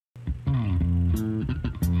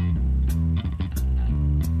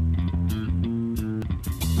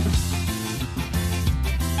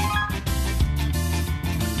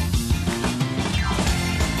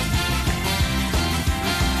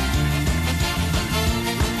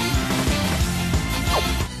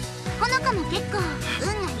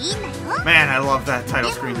Man, I love that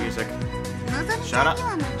title screen music. Shut up.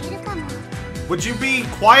 Would you be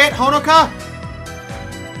quiet, Honoka?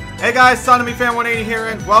 Hey guys, Sonami Fan 180 here,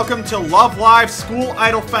 and welcome to Love Live School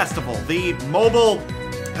Idol Festival, the mobile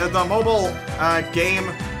game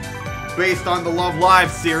based on the Love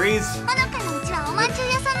Live series.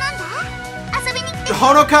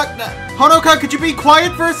 Honoka, could you be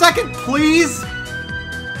quiet for a second, please?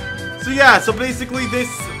 So yeah, so basically this,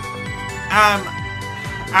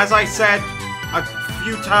 as I said a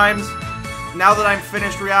few times, now that I'm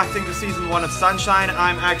finished reacting to Season 1 of Sunshine,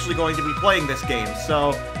 I'm actually going to be playing this game,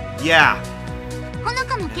 so yeah.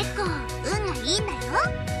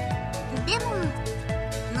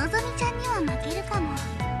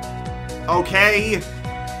 Okay.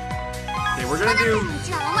 Okay, we're gonna do...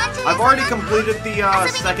 I've already completed the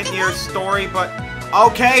second year story, but...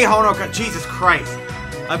 Okay, Honoka, Jesus Christ.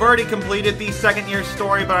 I've already completed the second year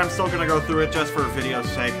story, but I'm still gonna go through it just for video's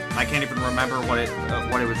sake. I can't even remember what it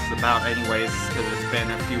was about anyways, because it's been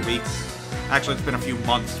a few weeks. Actually, it's been a few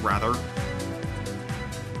months, rather.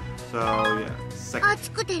 So, yeah.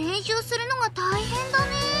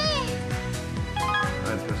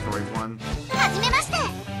 That's the story 1.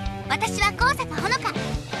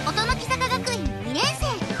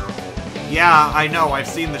 Yeah, I know, I've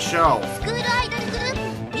seen the show.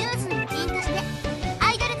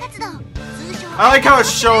 I like how it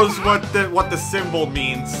shows what the symbol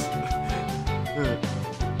means.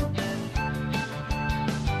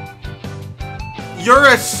 You're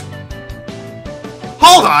a...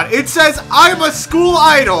 Hold on, it says I'm a school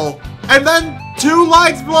idol, and then 2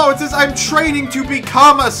 lines below it says I'm training to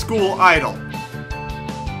become a school idol.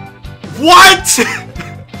 What?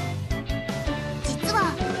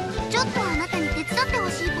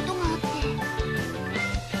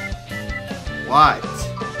 What?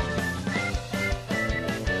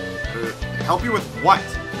 Help you with what?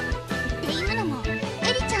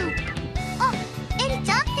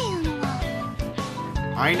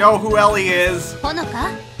 I know who Ellie is.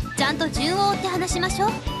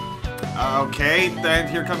 Okay, then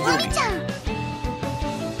here comes Umi.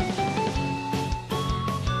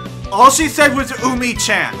 All she said was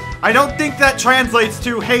Umi-chan. I don't think that translates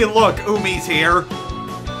to, hey look, Umi's here.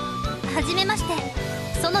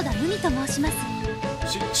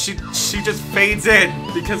 She just fades in,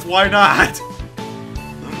 because why not?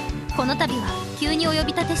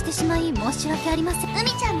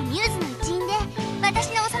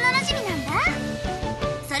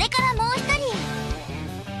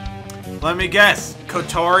 Let me guess,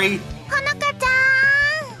 Kotori?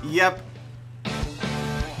 Yep.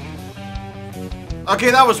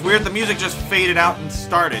 Okay, that was weird. The music just faded out and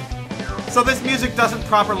started. So this music doesn't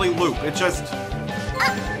properly loop, it just...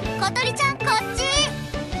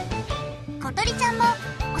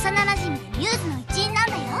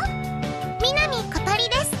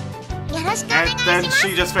 And then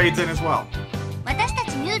she just fades in as well.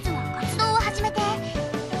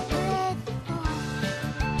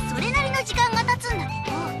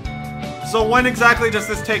 So when exactly does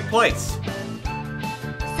this take place? You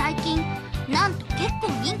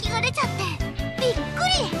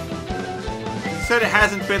said it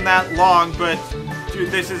hasn't been that long, but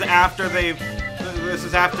dude, this is after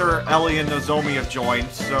Ellie and Nozomi have joined,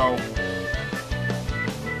 so...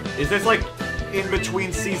 Is this like in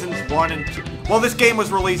between seasons 1 and 2? Well, this game was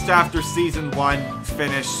released after season 1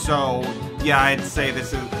 finished, so yeah, I'd say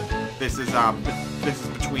this is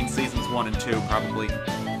between seasons 1 and 2, probably.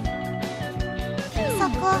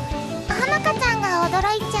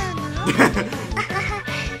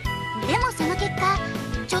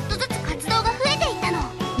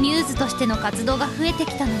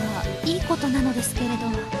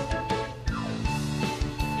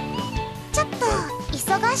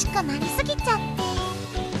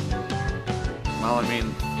 Well, I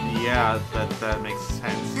mean, yeah, that makes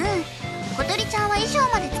sense.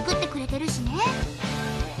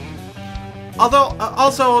 Although,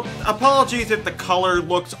 also, apologies if the color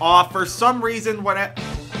looks off. For some reason, whenever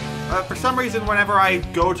I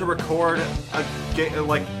go to record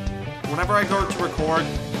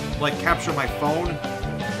capture my phone,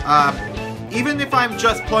 even if I'm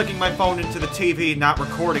just plugging my phone into the TV, not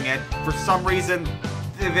recording it, for some reason,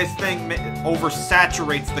 this thing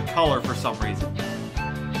oversaturates the color for some reason.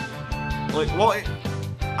 Like, well, it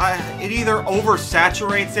either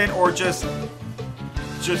oversaturates it or just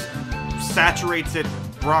saturates it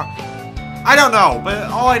wrong. I don't know, but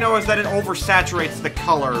all I know is that it oversaturates the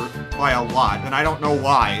color by a lot, and I don't know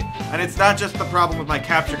why. And it's not just the problem with my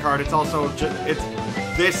capture card, it's also it's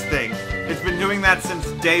this thing. It's been doing that since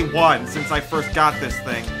day 1, since I first got this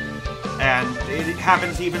thing. And it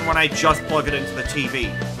happens even when I just plug it into the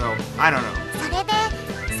TV. So, I don't know. それで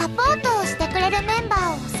サポートをしてくれるメンバ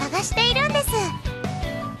ーを探しているんです。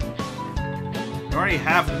 You already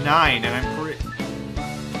have 9, and I'm pretty...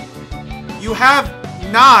 You have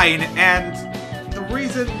 9, and the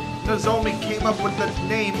reason Nozomi came up with the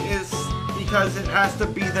name is because it has to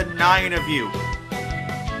be the 9 of you.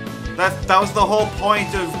 That was the whole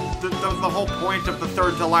point of the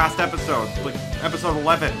third to last episode, like episode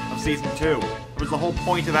 11 of season 2. It was the whole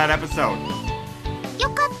point of that episode. よ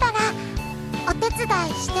かったらお手伝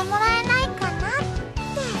いしてもらえないかなっ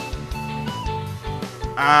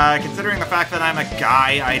て。 Considering the fact that I'm a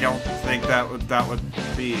guy, I don't think that would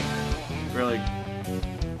be really.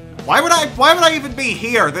 Why would I even be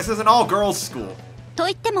here? This is an all-girls school. と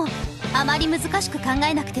言ってもあまり難しく考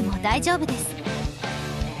えなくても大丈夫です。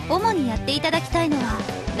主にやっていただきたいのは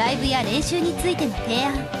ライブや練習についての提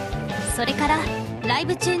案、それからライ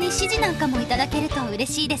ブ中に指示なんかもいただけると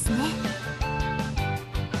嬉しいですね。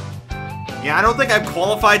 Yeah, I don't think I'm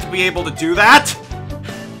qualified to be able to do that.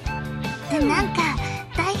 なんか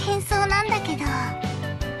大変そうなんだけど。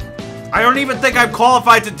 I don't even think I'm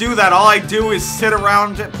qualified to do that. All I do is sit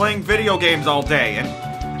around playing video games all day,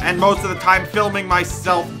 and most of the time filming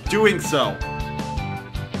myself doing so.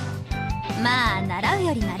 まあ習う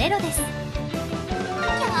より慣れろです。よし、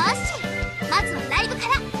まずはライブか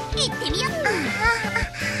ら行ってみよう。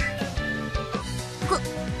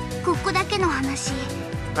ここだけの話。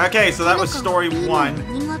 Okay, so that was story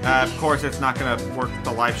 1. Of course, it's not gonna work with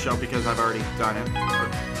the live show because I've already done it.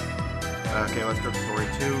 Okay, let's go to story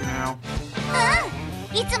 2 now.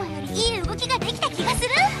 いつもよりいい動きができた気がする。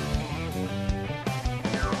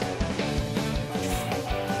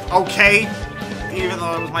 Okay, even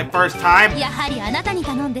though it was my first time. やはりあなたに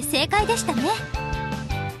頼んで正解でしたね。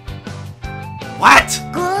 What?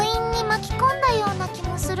 強引に巻き込んだような気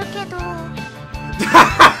もするけど。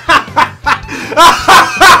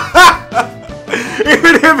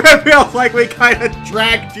 Even if it feels like we kind of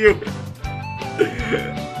dragged you.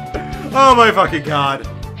 Oh my fucking god.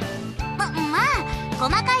 まあ、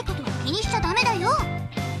細かいことは気にしちゃダメだよ。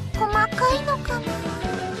細かいのかな。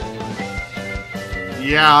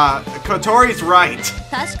 Yeah, Kotori's right.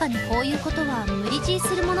 確かにこういうことは無理強い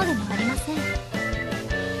するものでもありません。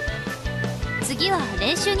次は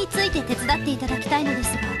練習について手伝っていただきたいので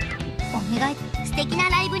すが、お願い。素敵な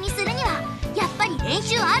ライブにするにはやっぱり練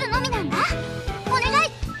習あるのみなんだ。お願い。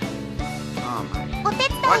お手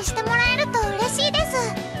伝いしてもらえると嬉しいです。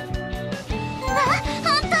本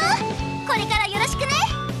当？これからよろしくね。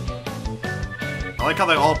 I like how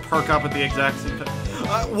they all perk up at the exact same time.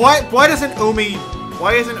 Why isn't Umi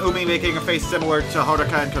making a face similar to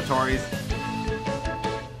Hodoka and Kotori's?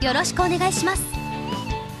 よろしくお願いします。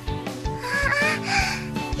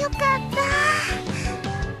よかった。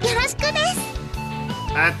よろしくです。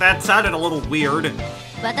 That sounded a little weird.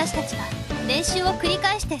 私たちは練習を繰り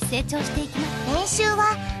返して成長していきます。練習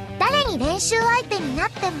は誰に練習相手にな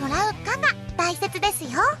ってもらうかが大切ですよ。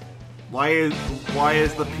 Why is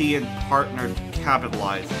the P in partner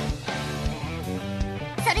capitalized?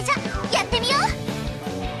 それじゃやってみよう。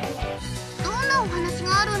どんなお話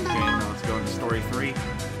があるんだろう。 Okay, now let's go into story 3.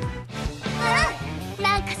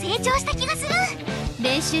 なんか成長した気がする。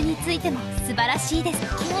練習についても素晴らしいです。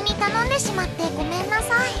急に頼んでしまってごめんな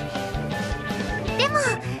さい。でも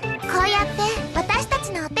こうやって私た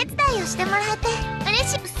ちのお手伝いをしてもらえて嬉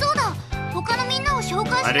しい。そうだ、他のみんなを紹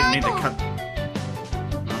介しないと。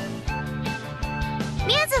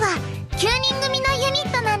ミューズは9人組のユニ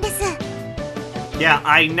ットなんです。 Yeah,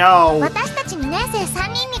 I know. 私たち2年生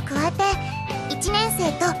3人に加えて1年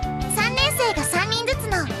生と3年生が3人ずつ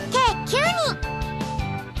の計9人。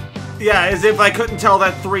 Yeah, as if I couldn't tell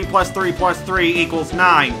that 3 plus 3 plus 3 equals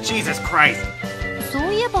 9. Jesus Christ. そ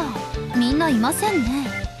ういえばみんないませんね。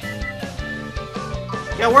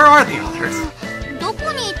 Yeah, where are the others? ど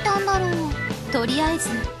こに行ったんだろう。とりあえず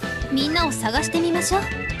みんなを探してみましょう。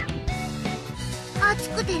暑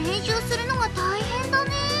くて練習するのが大変だ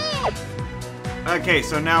ね。 Okay,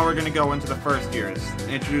 so now we're gonna go into the first years,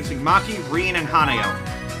 introducing Maki, Rin, and Hanayo.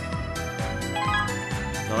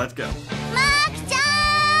 So let's go. マキちゃん。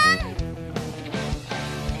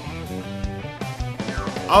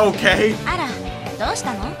 Okay. あら、どうし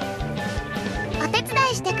たの？お手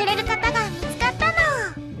伝いしてくれる方が見つかったの。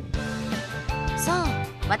そう、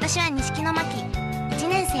私は錦野真希、1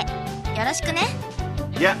年生。よろしくね。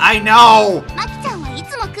 Yeah, I know. マキちゃんはい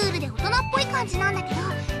つもクールで大人っぽい感じなんだけど、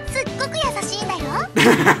すっごく優しいんだよ。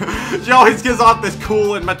She always gives off this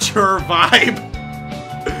cool and mature vibe.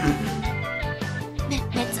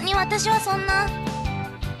 別に私はそんな。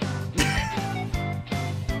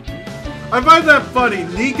I find that funny.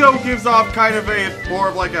 Nico gives off kind of a more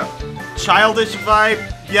of like a childish vibe,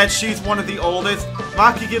 yet she's one of the oldest.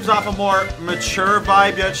 Maki gives off a more mature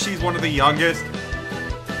vibe, yet she's one of the youngest.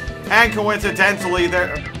 And coincidentally,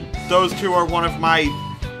 those two are one of my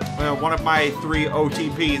 3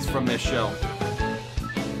 OTPs from this show.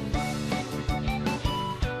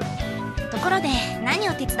 ところで何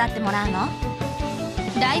を手伝ってもらうの？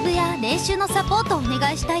ライブや練習のサポートをお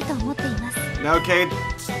願いしたいと思っています。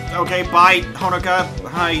Okay, bye, Honoka.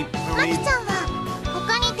 Hi, マキちゃんは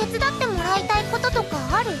他に手伝ってもらいたいこととか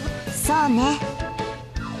ある？そうね。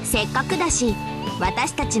せっかくだし、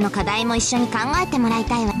私たちの課題も一緒に考えてもらい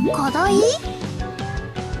たいわ。課題？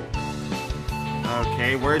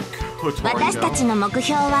 Okay, where'd Kotori go? 私たちの目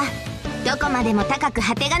標はどこまでも高く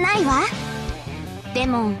果てがないわ。で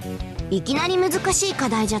もいきなり難しい課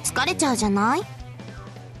題じゃ疲れちゃうじゃない？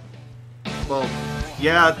 Well,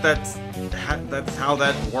 yeah, that's how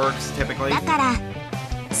that works typically. だから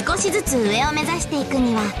少しずつ上を目指していく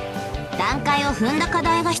には段階を踏んだ課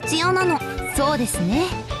題が必要なの。そうですね。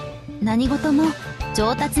何事も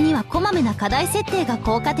上達にはこまめな課題設定が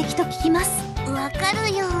効果的と聞きます。わか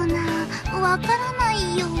るような、わからな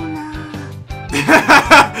いような。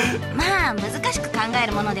まあ難しく考え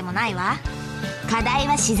るものでもないわ。課題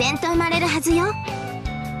は自然と生まれるはずよ。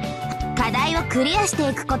課題をクリアして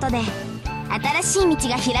いくことで新しい道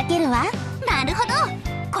が開けるわ。なるほど、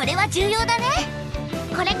これは重要だね。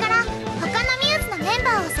これから他のミューズのメン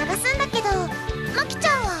バーを探すんだけど、マキち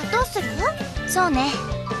ゃんはどうする？そうね、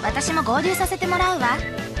私も合流させてもらうわ。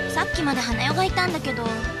さっきまで花代がいたんだけど見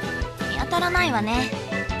当たらないわね。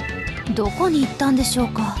どこに行ったんでしょう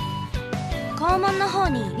か。校門の方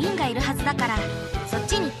にリンがいるはずだからそっ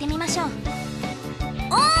ちに行ってみましょう。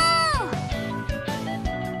おー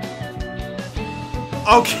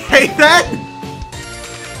Okay then!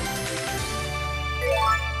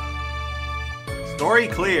 Story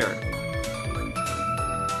clear.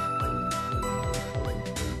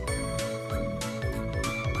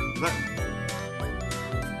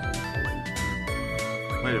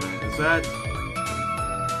 Wait a minute, is that...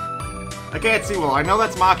 I can't see well. I know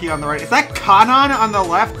that's Maki on the right. Is that Kanan on the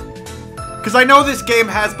left? Because I know this game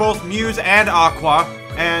has both Muse and Aqua,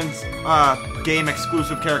 and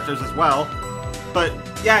game-exclusive characters as well. But,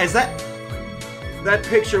 yeah, is that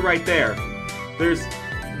picture right there? There's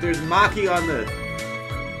Maki on the...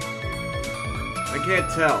 I can't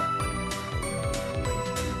tell.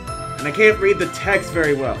 And I can't read the text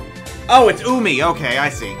very well. Oh, it's Umi. Okay, I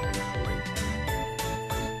see.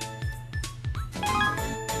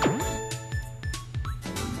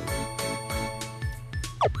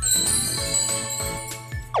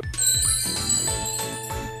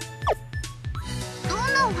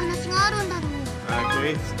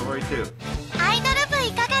 Okay, story 2. アイドル部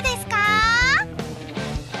いかがですか？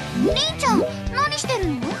りんちゃん、何してる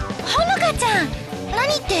の？ほのかちゃん、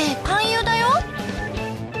何って勧誘だよ。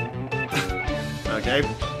Okay.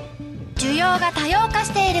 需要が多様化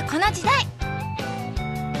しているこの時代。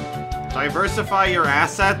Diversify your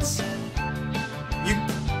assets?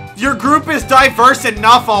 Your group is diverse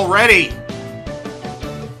enough already!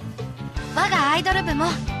 我がアイドル部も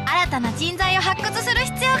新たな人材を発掘する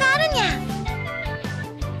必要があるにゃ。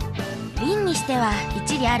リンにしては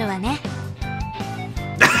一理あるわね。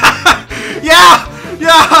Yeah!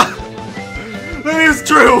 Yeah! That is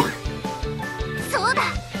true! そうだ、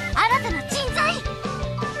新たな人材。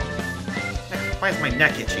Why is my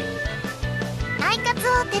neck itchy? アイカツ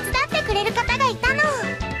を手伝ってくれる方がいたの。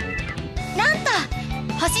なんと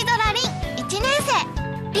星空リン1年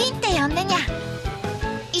生リンって呼んでにゃ。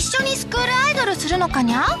一緒にスクールアイドルするのか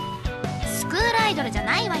にゃ。スクールアイドルじゃ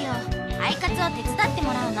ないわよ。アイカツを手伝って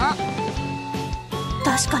もらうの。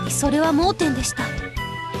確かにそれは盲点でした。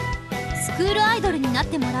スクールアイドルになっ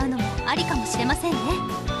てもらうのもありかもしれませんね。う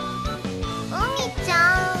みち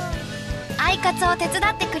ゃん、アイカツを手伝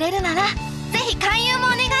ってくれるならぜひ勧誘もお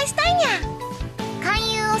願いしたいにゃ。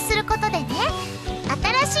勧誘をすることでね、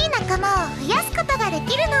新しい仲間を増やすことがで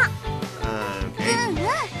きるの。うんう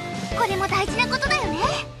ん、これも大事なことだよね。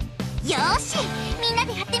よーし、みんな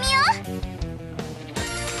でやってみよう。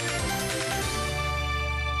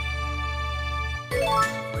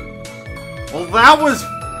Well, that was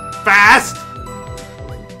fast!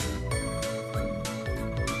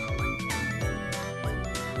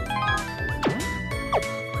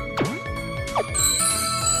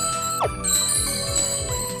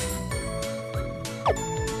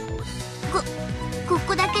こ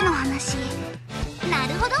こだけの話。な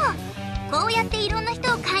るほど。こうやっていろんな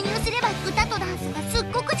人を勧誘すれば歌とダンスがすっ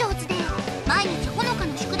ごく上手で毎日ほのか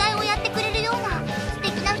の宿題をやってくれるような素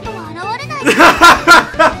敵な人は現れない。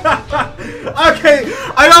Okay,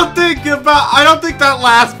 I don't think about I don't think that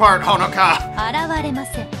last part, Honoka. 現れま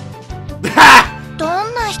せん。ど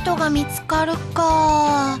んな人が見つかる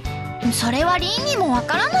か、それはリンにもわ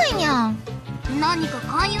からないにゃん。何か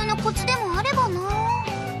勧誘のコツでもあればな。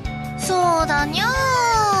そうだにゃー。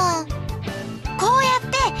こうやっ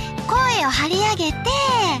て声を張り上げて、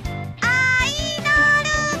アイド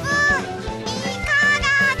ル部いかが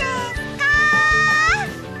ですか。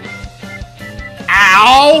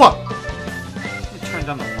Ow! Let me turn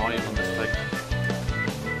down the volume on this thing.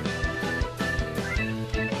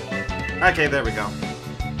 Okay, there we go.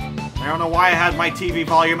 I don't know why I had my TV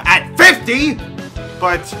volume at 50,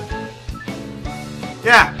 but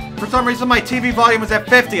yeah, for some reason my TV volume was at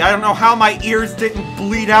 50. I don't know how my ears didn't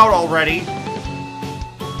bleed out already. っ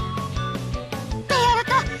てやる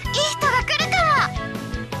といい人が来るかも。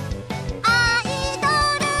アイド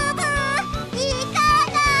ル部いか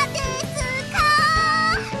がですか。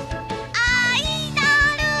アイド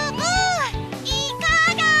ル部いか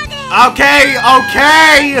がですか。Okay,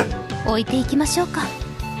 okay! 置いていきましょうか。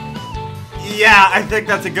Yeah, I think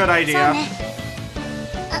that's a good そう idea. ね。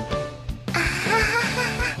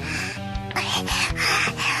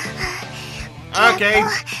Okay,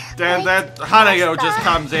 then that Hanayo just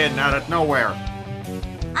comes in out of nowhere.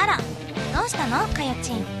 あら、どうしたの、かよ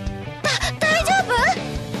ちん。大丈夫？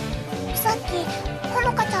さっきほ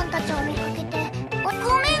のかちゃんたちを見かけて、ごめん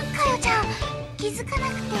かよちゃん、気づかな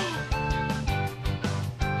くて。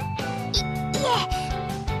い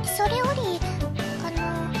え、それより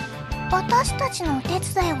私たちのお手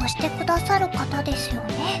伝いをしてくださる方ですよ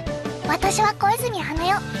ね。私は小泉花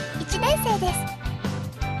代、1年生です。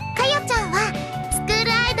かよちゃんはスクー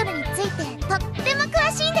ルアイドルについてとっても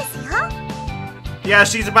詳しいんですよ。Yeah,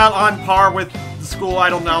 she's about on par with the school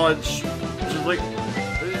idol knowledge. She's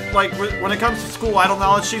like when it comes to school idol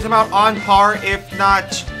knowledge, she's about on par, if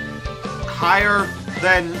not higher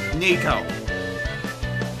than Nico.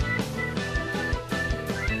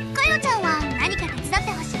 かよちゃんは何か手伝っ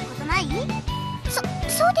てほしいことない？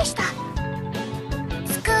そうでした。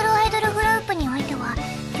スクールアイドルグループにおいては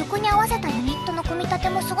曲に合わせたユニットの組み立て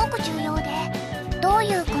もすごく重要で、どう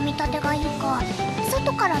いう組み立てがいいか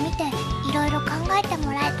外から見ていろいろ考えて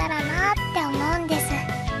もらえたらなって思うんです。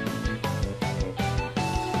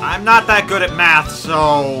I'm not that good at math,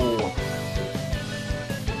 so...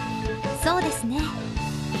 そうですね。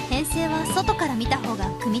編成は外から見た方が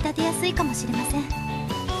組み立てやすいかもしれません。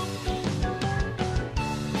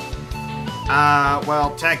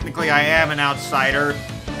Well, technically I am an outsider,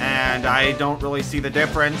 and I don't really see the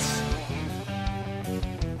difference.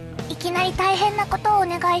 いきなり大変なことをお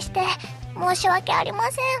願いして申し訳ありま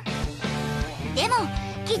せん。でも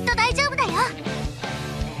きっと大丈夫だよ。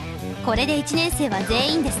これで1年生は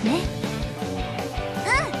全員ですね。うん、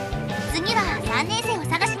次は3年生を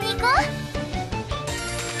探しに行こう。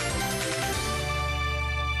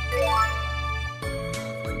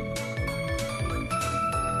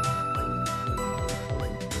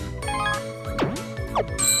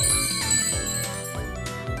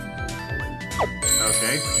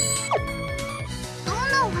Okay. どん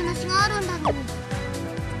なお話があるんだろう。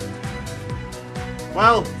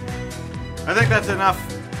 Well, I think that's enough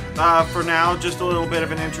for now. Just a little bit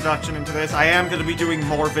of an introduction into this. I am going to be doing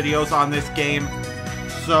more videos on this game.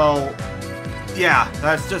 So, yeah,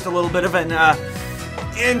 that's just a little bit of an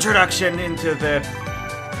introduction into the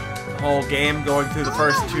whole game, going through the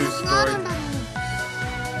first two stories.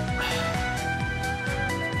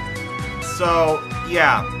 So,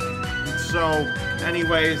 yeah. So,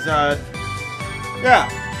 anyways, yeah.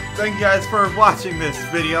 Thank you guys for watching this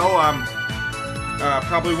video.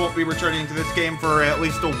 Probably won't be returning to this game for at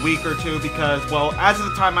least a week or two because, well, as of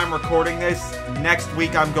the time I'm recording this, next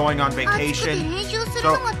week I'm going on vacation.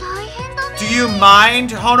 So, do you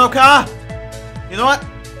mind, Honoka? You know what?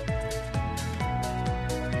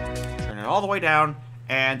 Turn it all the way down,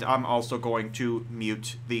 and I'm also going to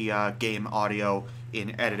mute the game audio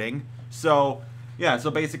in editing. So, yeah,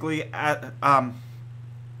 so basically,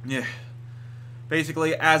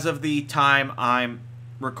 basically, as of the time I'm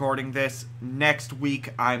recording this, next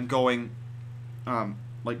week I'm going,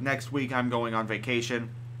 next week I'm going on vacation,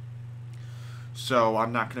 so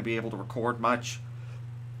I'm not going to be able to record much,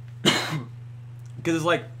 because it's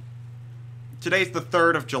like, today's the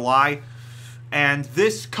 3rd of July, and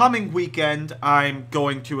this coming weekend I'm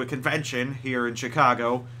going to a convention here in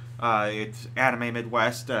Chicago. It's Anime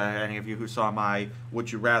Midwest. Any of you who saw my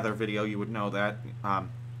Would You Rather video, you would know that.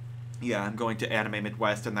 Yeah, I'm going to Anime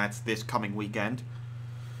Midwest, and that's this coming weekend.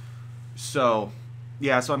 So,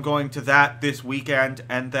 yeah, so I'm going to that this weekend,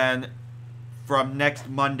 and then from next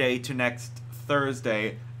Monday to next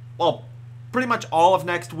Thursday, well, pretty much all of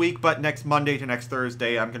next week, but next Monday to next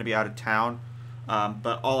Thursday, I'm going to be out of town.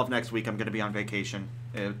 But all of next week, I'm going to be on vacation.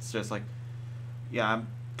 It's just like, yeah, I'm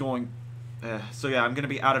going... so yeah, I'm going to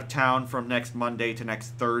be out of town from next Monday to next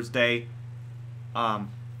Thursday. And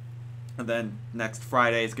then next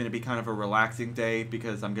Friday is going to be kind of a relaxing day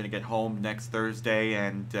because I'm going to get home next Thursday,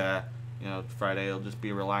 and, you know, Friday will just be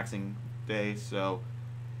a relaxing day, so...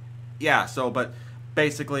 Yeah, so, but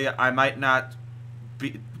basically, I might not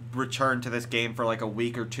return to this game for like a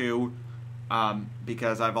week or two,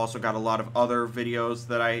 because I've also got a lot of other videos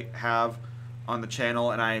that I have on the channel,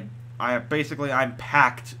 and I'm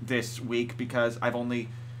packed this week because I've only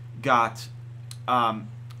got,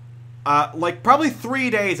 like probably 3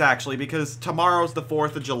 days actually, because tomorrow's the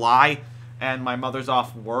 4th of July, and my mother's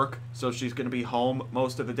off work, so she's going to be home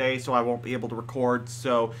most of the day, so I won't be able to record,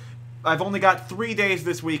 so I've only got 3 days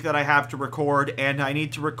this week that I have to record, and I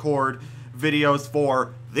need to record videos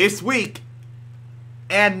for this week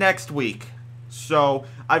and next week. So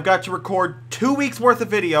I've got to record 2 weeks worth of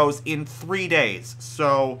videos in 3 days.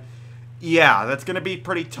 So yeah, that's going to be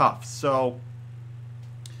pretty tough. So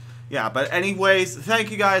yeah, but anyways, thank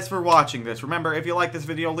you guys for watching this. Remember, if you like this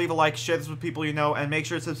video, leave a like, share this with people you know, and make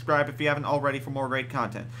sure to subscribe if you haven't already for more great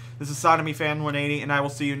content. This is Sodomy Fan 180, and I will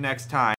see you next time.